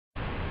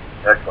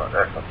Excellent,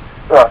 excellent.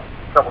 Well,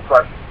 a couple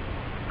questions.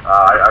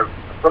 I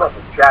put up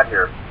some chat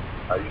here.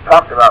 You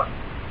talked about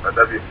a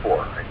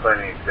W-4 and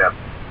claiming exempt.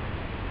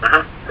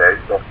 Okay,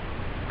 so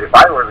if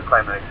I were to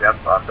claim an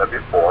exempt on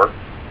W-4,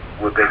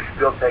 would they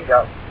still take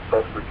out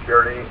Social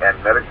Security and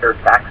Medicare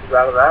taxes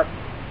out of that?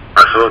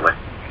 Absolutely.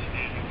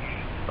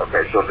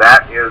 Okay, so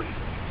that is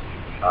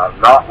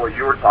not what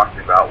you were talking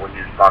about when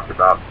you talked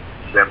about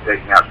them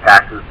taking out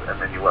taxes,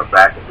 and then you went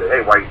back and said,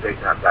 hey, why are you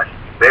taking out taxes?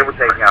 They were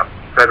taking out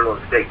federal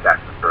and state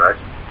taxes, correct?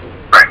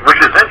 Right, which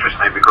is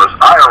interesting because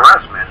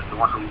IRS, man, is the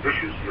one who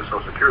issues your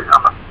Social Security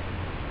number.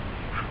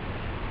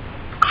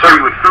 So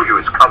you would figure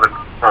it's covered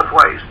both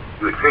ways.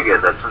 You would figure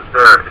that since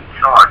they're in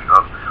charge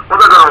of, well,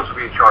 they're going to also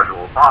be in charge of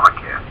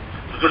Obamacare.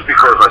 So just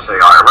because I say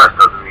IRS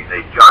doesn't mean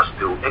they just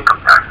do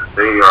income taxes.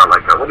 They are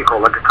like a, what do you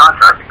call, like a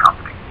contracting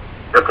company.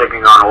 They're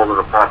taking on all the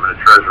Department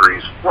of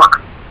Treasury's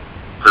work.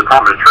 The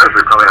Department of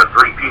Treasury probably has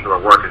 3 people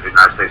that work at the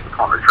United States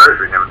Department of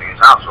Treasury, and everything is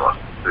outsourced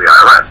to the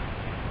IRS.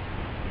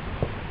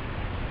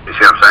 You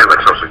see what I'm saying?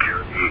 Like Social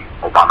Security,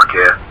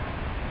 Obamacare.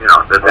 You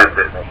know, this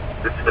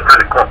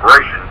independent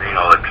corporation, you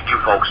know, like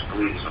you folks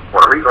believe is in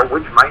Puerto Rico,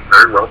 which might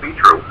very well be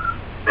true.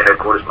 The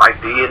headquarters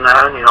might be in,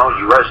 you know,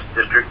 U.S.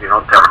 district, you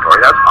know, territory.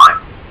 That's fine.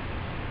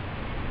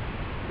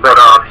 But,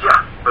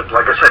 yeah. But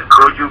like I said,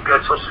 could you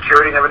get Social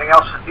Security and everything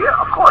else? Yeah,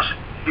 of course.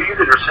 You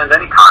could rescind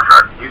any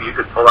contract. You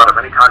could pull out of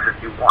any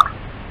contract you want.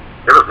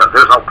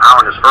 There's no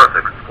power in this earth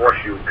that can force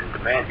you and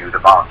demand you to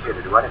volunteer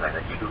to do anything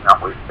that you do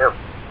not wish to do.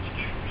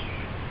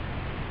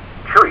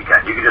 Sure you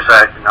can. You can just say,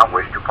 I do not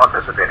wish to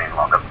participate any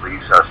longer. Please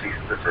cease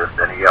and desist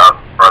any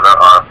further,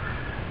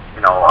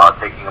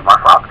 taking of my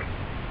property.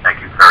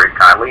 Thank you very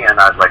kindly, and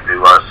I'd like to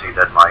see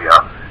that my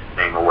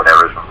name or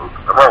whatever is removed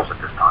from the rolls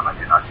at this time. I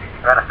do not see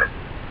any benefit.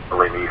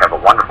 Believe me, you have a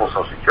wonderful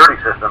Social Security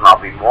system.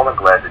 I'll be more than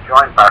glad to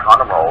join back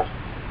on the rolls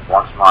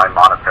once my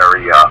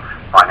monetary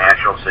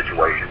financial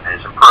situation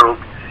is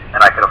improved, and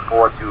I can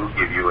afford to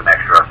give you an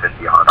extra $50,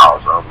 $100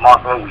 a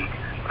month or a week.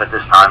 But at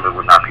this time, it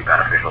would not be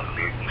beneficial for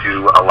me to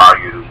allow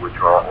you to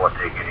withdraw or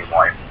take any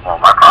more of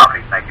my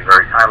property. Thank you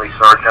very kindly,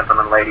 sir,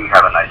 gentleman, lady.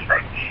 Have a nice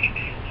day.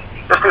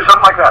 Just do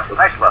something like that.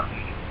 Nice one.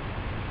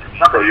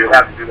 So you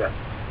have to do that?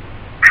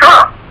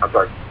 Sure. I'm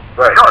sorry.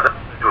 Right. Sure, I'll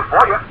do it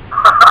for you.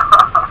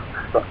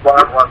 So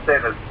what I'm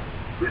saying is,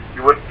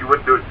 you wouldn't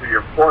do it to your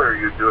employer.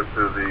 You'd do it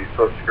to the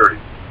Social Security.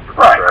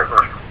 Right.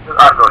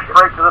 I'd go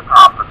straight to the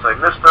top and say,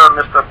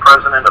 Mr.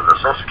 President of the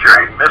Social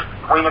Security, Miss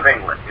Queen of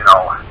England, you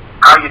know,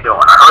 how you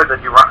doing? I heard that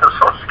you run the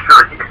Social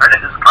Security here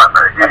in this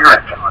country. You're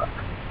in charge.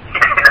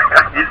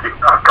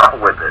 I'll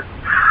go with it.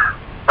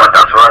 But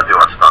that's what I do.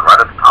 I start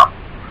right at the top.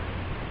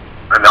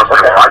 And they'll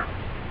say, well, I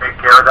take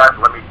care of that.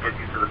 Let me get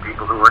you to the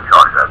people who are in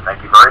charge of that.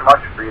 Thank you very much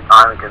for your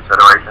time and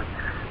consideration.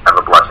 Have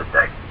a blessed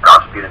day.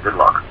 Godspeed and good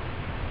luck.